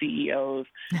communicating with CEOs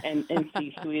and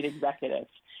C-suite executives.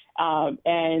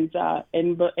 And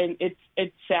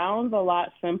it sounds a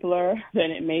lot simpler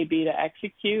than it may be to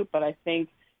execute, but I think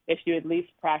if you at least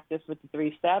practice with the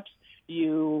 3 steps,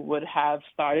 you would have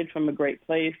started from a great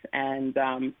place and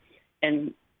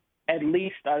at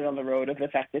least started on the road of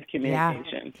effective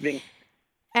communication. Yeah.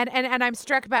 And I'm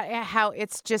struck about how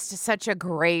it's just such a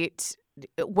great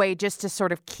way just to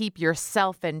sort of keep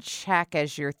yourself in check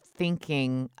as you're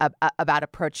thinking about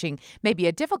approaching maybe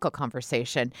a difficult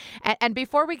conversation. And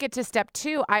before we get to step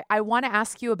 2, I want to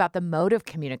ask you about the mode of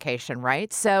communication,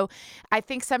 right? So I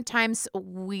think sometimes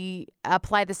we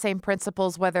apply the same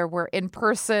principles whether we're in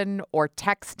person or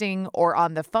texting or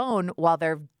on the phone, while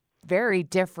they're very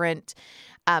different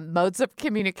modes of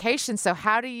communication. So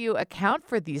how do you account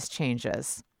for these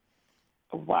changes?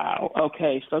 Wow.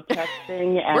 Okay. So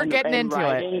texting and we're getting into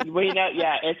writing, it. We know,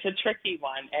 yeah, it's a tricky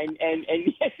one, and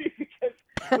yes,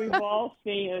 because we've all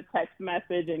seen a text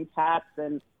message in caps,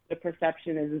 and the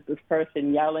perception is this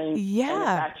person yelling. Yeah. And it's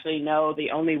actually no.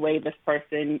 The only way this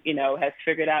person, has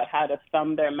figured out how to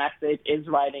thumb their message is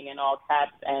writing in all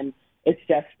caps, and it's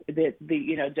just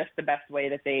just the best way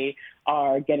that they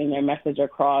are getting their message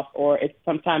across. Or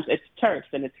sometimes it's terse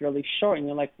and it's really short, and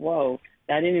you're like, whoa.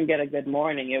 I didn't even get a good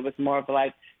morning. It was more of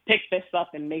like, pick this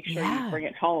up and make sure you bring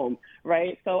it home,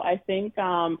 right? So I think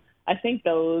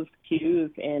those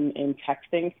cues in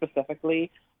texting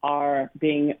specifically are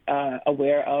being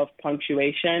aware of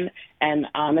punctuation and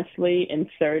honestly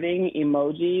inserting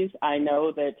emojis. I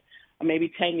know that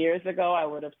maybe 10 years ago, I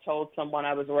would have told someone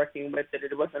I was working with that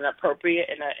it wasn't appropriate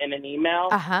in an email.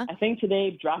 I think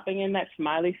today, dropping in that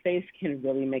smiley face can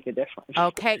really make a difference.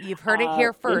 Okay, you've heard it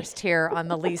here first here on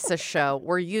the Lisa Show.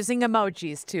 We're using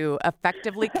emojis to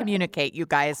effectively communicate, you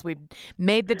guys. We've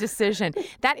made the decision.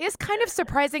 That is kind of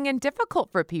surprising and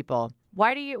difficult for people.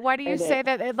 Why do you say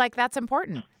that that's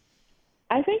important?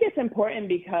 I think it's important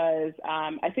because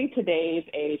I think today's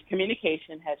age,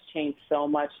 communication has changed so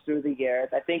much through the years.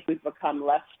 I think we've become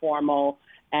less formal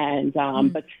and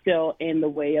but still in the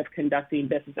way of conducting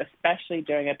business, especially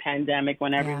during a pandemic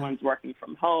when everyone's working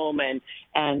from home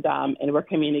and we're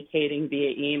communicating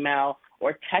via email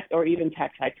or text or even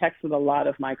text. I text with a lot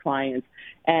of my clients,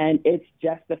 and it's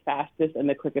just the fastest and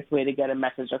the quickest way to get a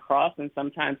message across. And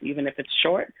sometimes even if it's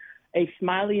short, a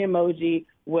smiley emoji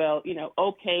will,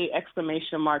 okay,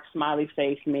 exclamation mark, smiley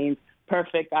face means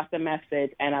perfect, got the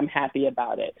message, and I'm happy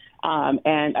about it.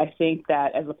 And I think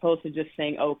that as opposed to just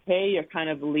saying okay, you're kind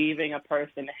of leaving a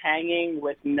person hanging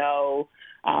with no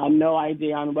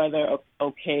idea on whether,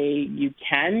 okay, you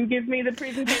can give me the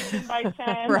presentation by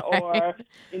 10 right. or,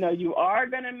 you are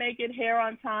going to make it here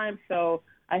on time. So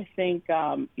I think,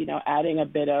 adding a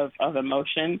bit of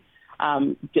emotion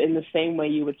in the same way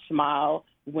you would smile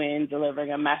when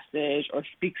delivering a message or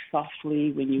speak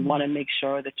softly when you want to make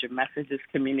sure that your message is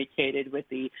communicated with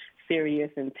the serious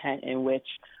intent in which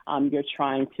you're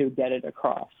trying to get it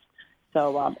across.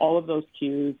 So all of those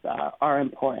cues are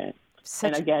important.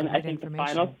 And again, I think the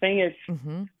final thing is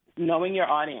knowing your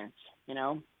audience,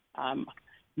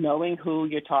 knowing who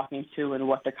you're talking to and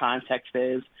what the context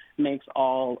is makes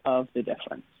all of the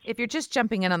difference. If you're just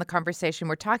jumping in on the conversation,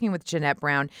 we're talking with Jeanette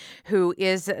Brown, who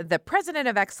is the president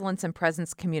of Excellence in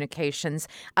Presence Communications,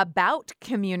 about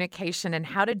communication and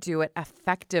how to do it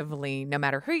effectively, no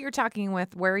matter who you're talking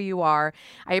with, where you are.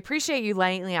 I appreciate you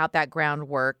laying out that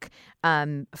groundwork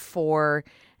for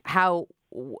how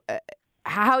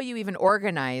how you even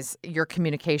organize your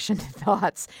communication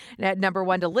thoughts. Number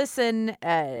one, to listen.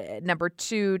 Number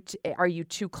two, are you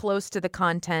too close to the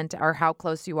content, or how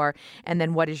close you are? And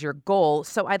then what is your goal?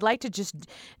 So I'd like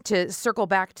to circle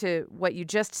back to what you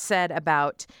just said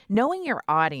about knowing your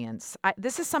audience.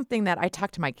 This is something that I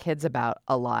talk to my kids about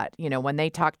a lot. You know, when they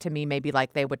talk to me, maybe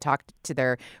like they would talk to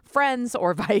their friends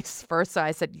or vice versa.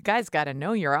 I said, you guys got to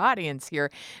know your audience here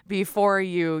before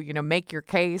you make your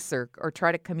case or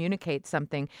try to communicate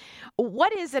something.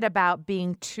 What is it about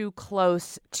being too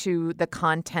close to the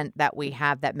content that we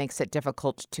have that makes it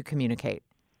difficult to communicate?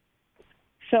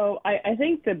 So I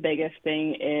think the biggest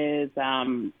thing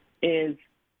is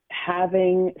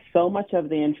having so much of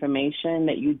the information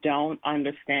that you don't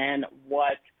understand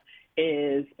what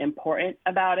is important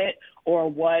about it, or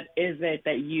what is it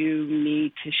that you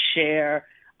need to share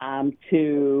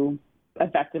to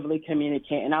effectively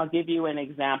communicate. And I'll give you an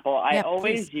example. I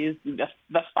always use the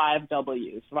 5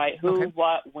 W's, right? Who,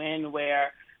 what, when,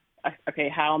 where. Okay,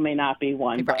 how may not be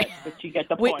one, but you get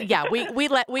the point.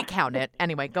 We count it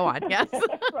anyway. Go on. Yes.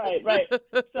 right.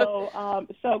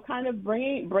 So kind of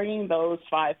bringing those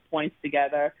 5 points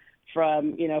together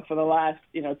from for the last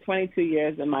 22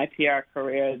 years in my PR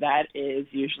career. That is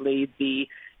usually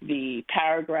the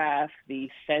paragraph, the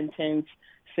sentence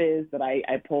that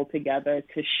I pull together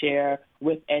to share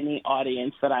with any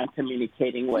audience that I'm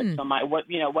communicating with. So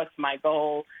what's my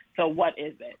goal? So what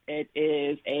is it? It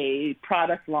is a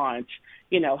product launch.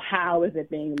 How is it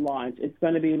being launched? It's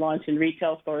going to be launched in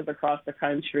retail stores across the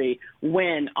country.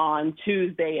 When? On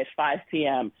Tuesday at 5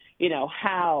 p.m.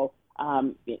 How?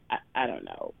 I don't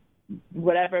know.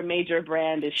 Whatever major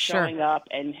brand is showing up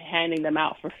and handing them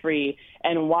out for free.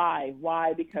 And why?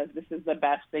 Why? Because this is the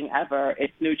best thing ever.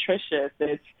 It's nutritious.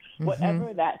 It's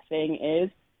whatever that thing is,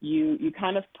 you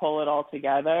kind of pull it all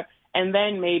together. And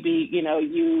then maybe,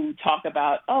 you talk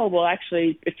about,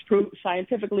 actually, it's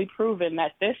scientifically proven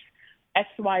that this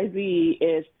XYZ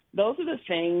is, those are the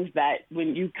things that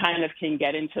when you kind of can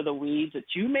get into the weeds that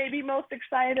you may be most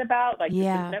excited about, like this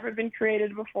has never been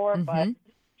created before, but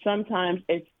sometimes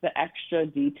it's the extra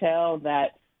detail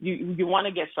that you want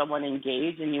to get someone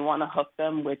engaged, and you want to hook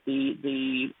them with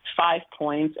the 5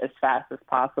 points as fast as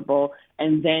possible,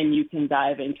 and then you can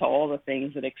dive into all the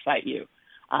things that excite you,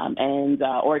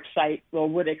 or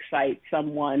would excite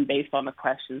someone based on the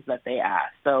questions that they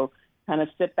ask. So kind of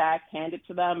sit back, hand it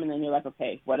to them, and then you're like,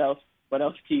 okay, what else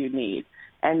do you need?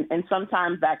 And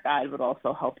sometimes that guide would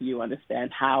also help you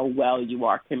understand how well you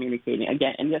are communicating.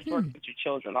 Again, and just work with your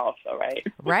children also, right?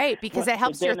 Right, because it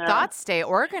helps your thoughts stay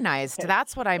organized.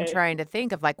 That's what I'm trying to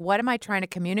think of. Like, what am I trying to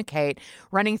communicate?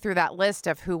 Running through that list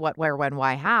of who, what, where, when,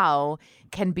 why, how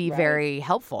can be very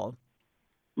helpful.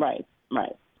 Right.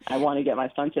 I want to get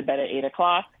my son to bed at 8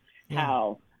 o'clock.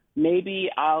 How? Maybe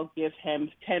I'll give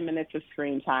him 10 minutes of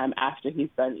screen time after he's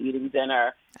done eating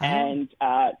dinner, and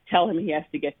tell him he has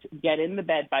to get in the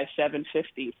bed by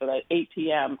 7:50, so that 8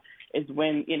 p.m. is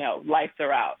when lights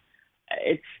are out.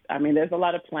 There's a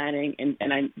lot of planning, and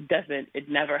it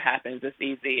never happens this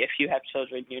easy. If you have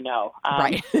children,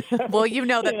 right. Well,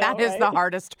 that is the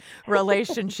hardest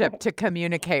relationship to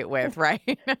communicate with, right?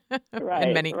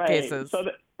 In many cases.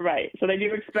 So then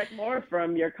you expect more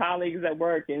from your colleagues at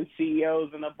work and CEOs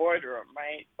in the boardroom,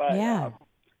 right? But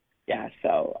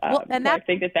So I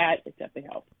think that it definitely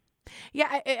helps.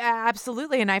 Yeah,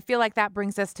 absolutely. And I feel like that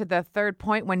brings us to the third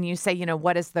point when you say,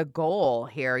 what is the goal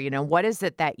here? What is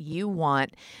it that you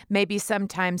want? Maybe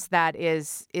sometimes that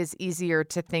is easier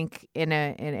to think in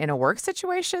a work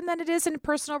situation than it is in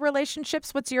personal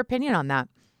relationships. What's your opinion on that?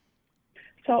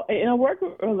 So in a work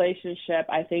relationship,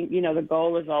 I think, the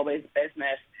goal is always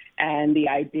business. And the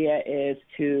idea is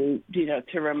to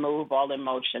remove all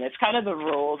emotion. It's kind of the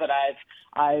rule that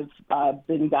I've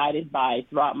been guided by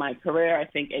throughout my career. I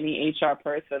think any HR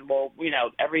person will,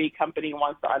 every company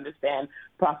wants to understand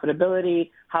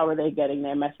profitability. How are they getting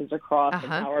their message across?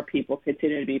 And how are people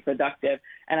continuing to be productive?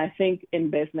 And I think in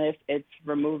business, it's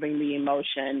removing the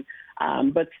emotion,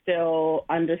 but still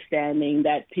understanding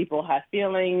that people have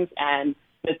feelings, and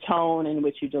the tone in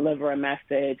which you deliver a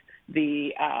message,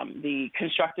 the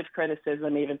constructive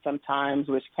criticism, even sometimes,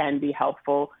 which can be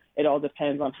helpful. It all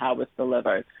depends on how it's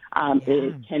delivered.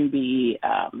 It can be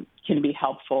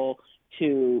helpful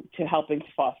to helping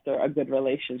foster a good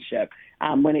relationship.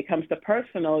 When it comes to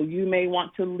personal, you may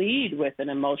want to lead with an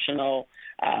emotional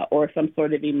or some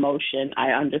sort of emotion.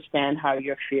 I understand how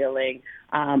you're feeling.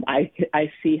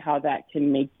 I see how that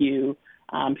can make you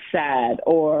sad,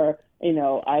 or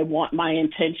my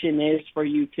intention is for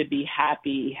you to be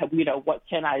happy. What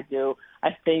can I do?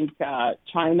 I think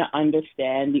trying to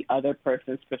understand the other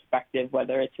person's perspective,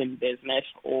 whether it's in business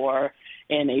or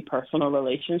in a personal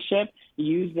relationship,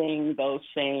 using those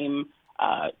same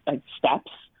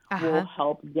steps will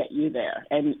help get you there.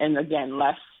 And again,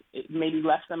 maybe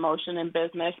less emotion in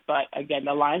business, but again,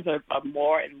 the lines are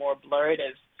more and more blurred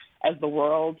as the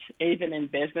world, even in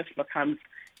business, becomes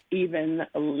even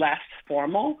less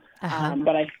formal.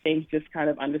 But I think just kind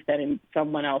of understanding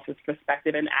someone else's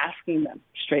perspective and asking them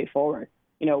straightforward,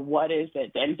 what is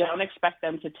it? And don't expect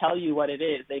them to tell you what it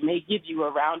is. They may give you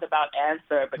a roundabout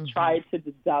answer, but try to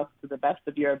deduct to the best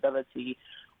of your ability,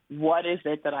 what is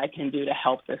it that I can do to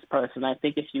help this person? I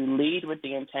think if you lead with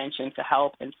the intention to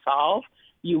help and solve,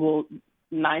 you will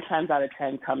 9 times out of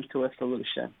 10 come to a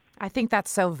solution. I think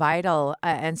that's so vital.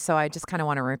 And so I just kind of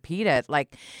want to repeat it.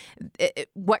 Like,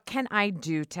 what can I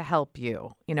do to help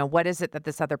you? What is it that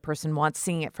this other person wants?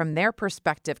 Seeing it from their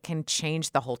perspective can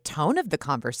change the whole tone of the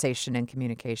conversation and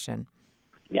communication.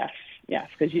 Yes,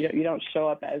 because you don't show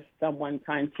up as someone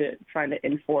trying to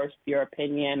enforce your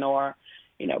opinion or,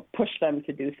 push them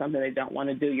to do something they don't want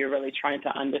to do. You're really trying to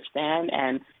understand,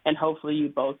 and hopefully you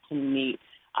both can meet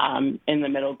in the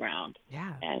middle ground,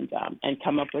 and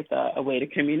come up with a way to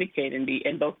communicate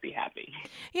and both be happy.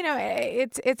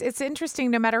 It's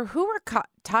interesting. No matter who we're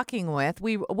talking with,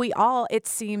 we all, it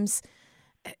seems,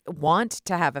 want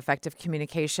to have effective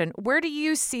communication. Where do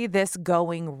you see this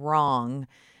going wrong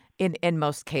in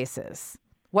most cases?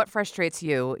 What frustrates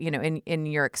you? In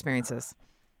your experiences?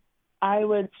 I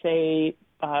would say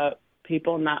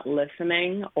people not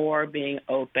listening or being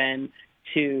open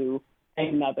to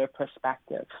another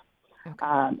perspective. Okay.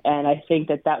 And I think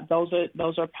that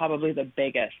those are probably the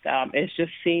biggest. It's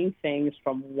just seeing things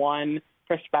from one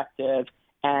perspective.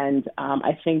 And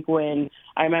I think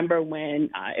I remember when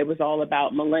it was all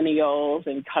about millennials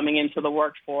and coming into the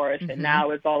workforce, and now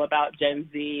it's all about Gen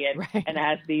Z. And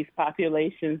as these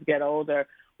populations get older,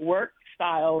 work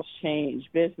styles change,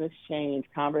 business change,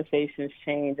 conversations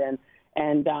change.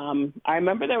 And I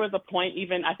remember there was a point,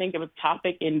 even I think it was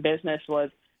topic in business was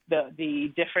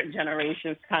the different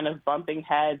generations kind of bumping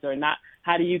heads or not.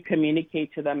 How do you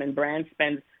communicate to them? And brands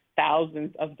spend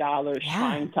thousands of dollars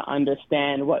trying to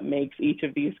understand what makes each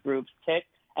of these groups tick.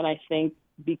 And I think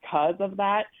because of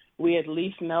that, we at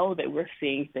least know that we're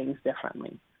seeing things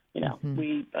differently.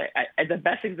 The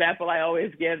best example I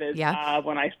always give is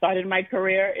when I started my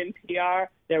career in PR,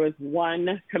 there was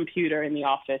one computer in the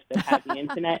office that had the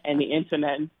internet, and the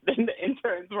interns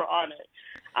were on it.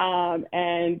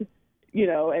 And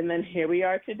then here we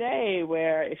are today,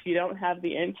 where if you don't have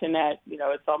the internet,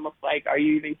 it's almost like, are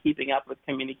you even keeping up with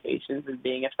communications and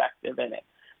being effective in it?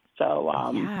 So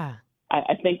I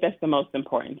think that's the most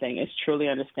important thing, is truly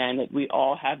understand that we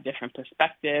all have different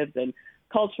perspectives and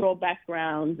cultural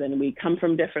backgrounds, and we come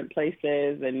from different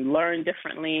places and learn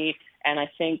differently. And I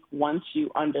think once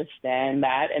you understand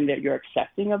that and that you're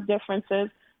accepting of differences,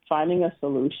 finding a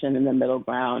solution in the middle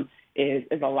ground is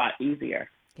a lot easier.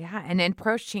 Yeah, and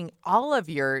approaching all of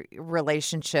your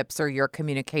relationships or your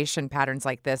communication patterns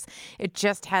like this, it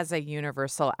just has a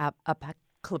universal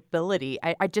applicability.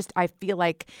 I feel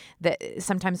like that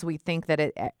sometimes we think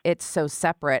that it's so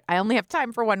separate. I only have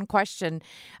time for one question,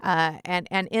 and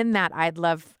in that, I'd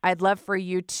love for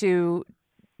you to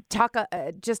talk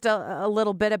just a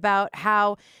little bit about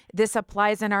how this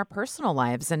applies in our personal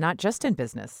lives and not just in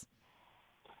business.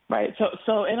 Right.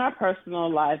 So in our personal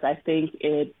lives, I think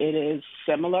it is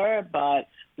similar, but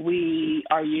we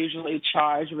are usually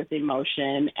charged with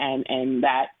emotion, and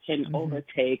that can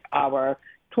overtake our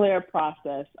clear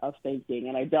process of thinking.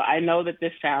 And I know that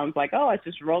this sounds like, oh, it's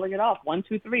just rolling it off. 1,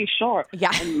 2, 3, sure.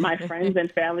 Yeah. And my friends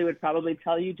and family would probably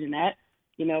tell you, Jeanette,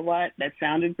 you know what? That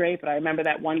sounded great, but I remember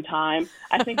that one time.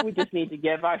 I think we just need to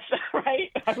give ourselves, right?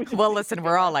 Well, listen,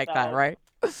 we're all like that, right?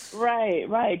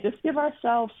 Right. Just give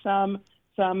ourselves some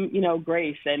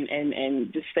grace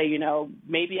and just say,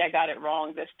 maybe I got it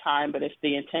wrong this time, but if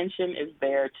the intention is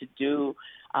there to do,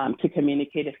 to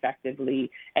communicate effectively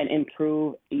and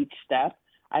improve each step,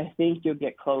 I think you'll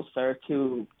get closer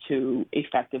to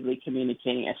effectively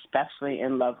communicating, especially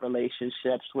in love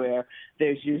relationships where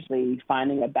there's usually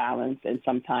finding a balance and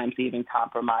sometimes even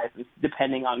compromises,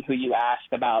 depending on who you ask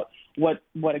about what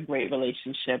a great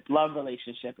love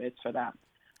relationship is for them.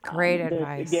 Great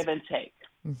advice. The give and take.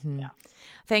 Mm-hmm. Yeah.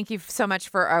 Thank you so much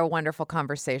for our wonderful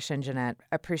conversation, Jeanette.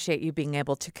 Appreciate you being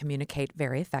able to communicate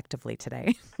very effectively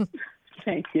today.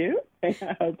 Thank you. I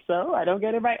hope so. I don't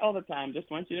get it right all the time.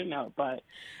 Just want you to know, but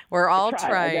we're all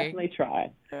trying. I definitely try.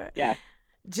 Yeah.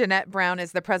 Jeanette Brown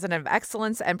is the president of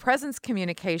Excellence and Presence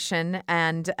Communication,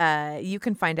 and you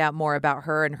can find out more about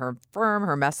her and her firm,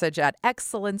 her message at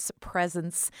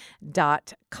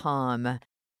excellencepresence.com.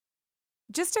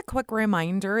 Just a quick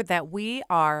reminder that we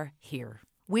are here.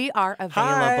 We are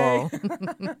available.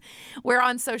 We're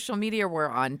on social media. We're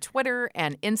on Twitter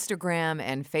and Instagram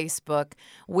and Facebook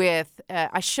with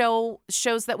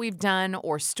shows that we've done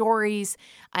or stories,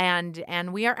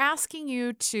 and we are asking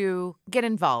you to get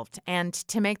involved and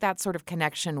to make that sort of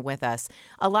connection with us.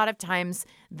 A lot of times,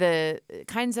 the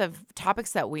kinds of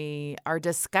topics that we are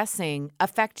discussing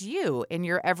affect you in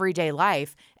your everyday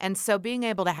life, and so being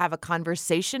able to have a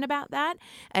conversation about that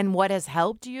and what has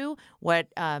helped you, what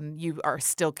you are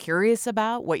still curious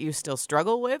about, what you still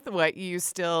struggle with, what you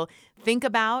still think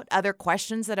about, other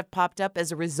questions that have popped up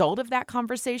as a result of that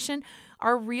conversation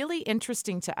are really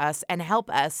interesting to us and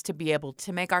help us to be able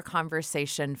to make our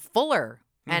conversation fuller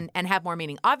and have more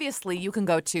meaning. Obviously, you can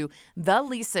go to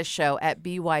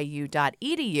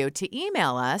thelisashow@byu.edu to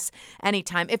email us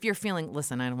anytime if you're feeling,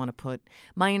 listen, I don't want to put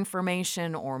my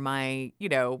information or my,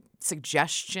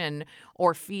 suggestion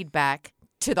or feedback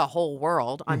to the whole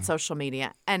world on social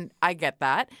media. And I get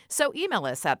that. So email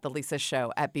us at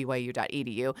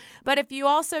thelisashow@byu.edu. But if you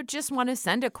also just want to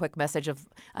send a quick message of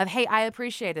hey, I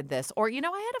appreciated this, or, I had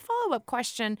a follow-up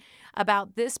question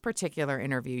about this particular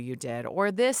interview you did,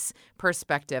 or this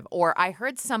perspective, or I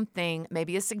heard something,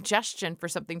 maybe a suggestion for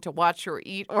something to watch or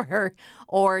eat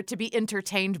or to be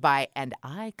entertained by, and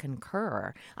I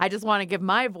concur. I just want to give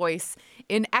my voice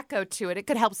in echo to it. It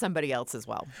could help somebody else as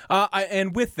well.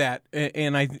 And with that,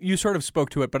 you sort of spoke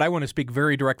to it, but I want to speak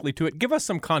very directly to it. Give us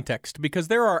some context, because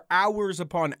there are hours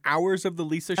upon hours of the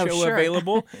Lisa Show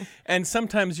available, and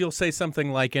sometimes you'll say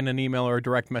something like in an email or a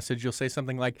direct message, you'll say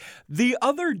something like, the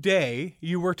other day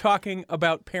you were talking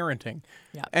about parenting.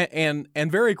 Yeah. And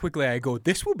very quickly I go,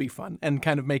 this will be fun, and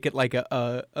kind of make it like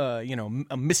a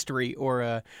mystery or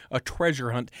a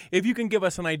treasure hunt. If you can give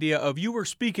us an idea of, you were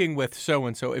speaking with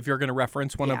so-and-so, if you're going to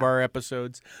reference one of our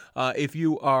episodes, if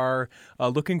you are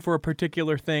looking for a particular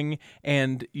thing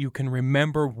and you can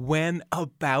remember when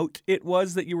about it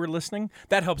was that you were listening,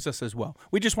 that helps us as well.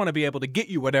 We just want to be able to get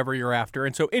you whatever you're after.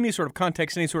 And so any sort of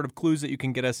context, any sort of clues that you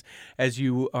can get us as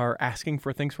you are asking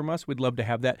for things from us, we'd love to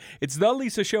have that. It's The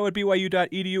Lisa Show at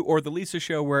BYU.edu, or The Lisa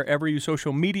Show wherever you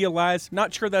social media lies.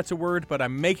 Not sure that's a word, but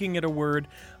I'm making it a word.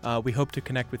 We hope to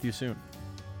connect with you soon.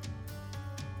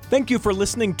 Thank you for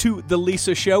listening to The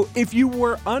Lisa Show. If you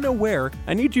were unaware,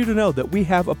 I need you to know that we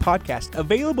have a podcast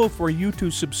available for you to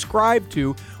subscribe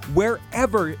to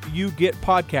wherever you get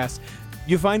podcasts.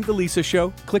 You find The Lisa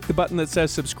Show, click the button that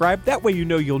says subscribe. That way you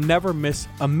know you'll never miss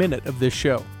a minute of this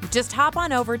show. Just hop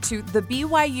on over to the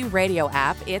BYU Radio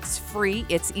app. It's free,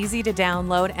 it's easy to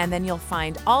download, and then you'll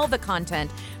find all the content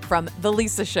from The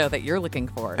Lisa Show that you're looking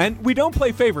for. And we don't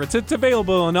play favorites. It's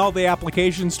available in all the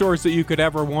application stores that you could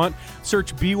ever want.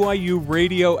 Search BYU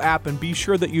Radio app and be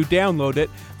sure that you download it.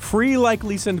 Free, like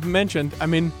Lisa mentioned. I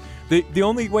mean, the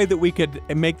only way that we could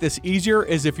make this easier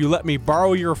is if you let me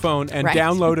borrow your phone and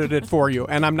downloaded it for you,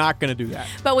 and I'm not going to do that.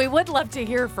 But we would love to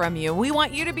hear from you. We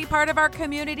want you to be part of our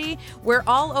community. We're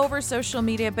all over social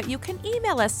media, but you can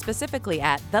email us specifically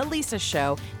at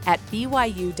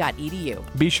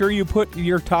thelisashow@byu.edu. Be sure you put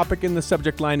your topic in the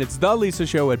subject line. It's The Lisa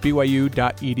Show at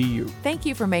BYU.edu. Thank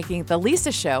you for making The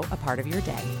Lisa Show a part of your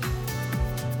day.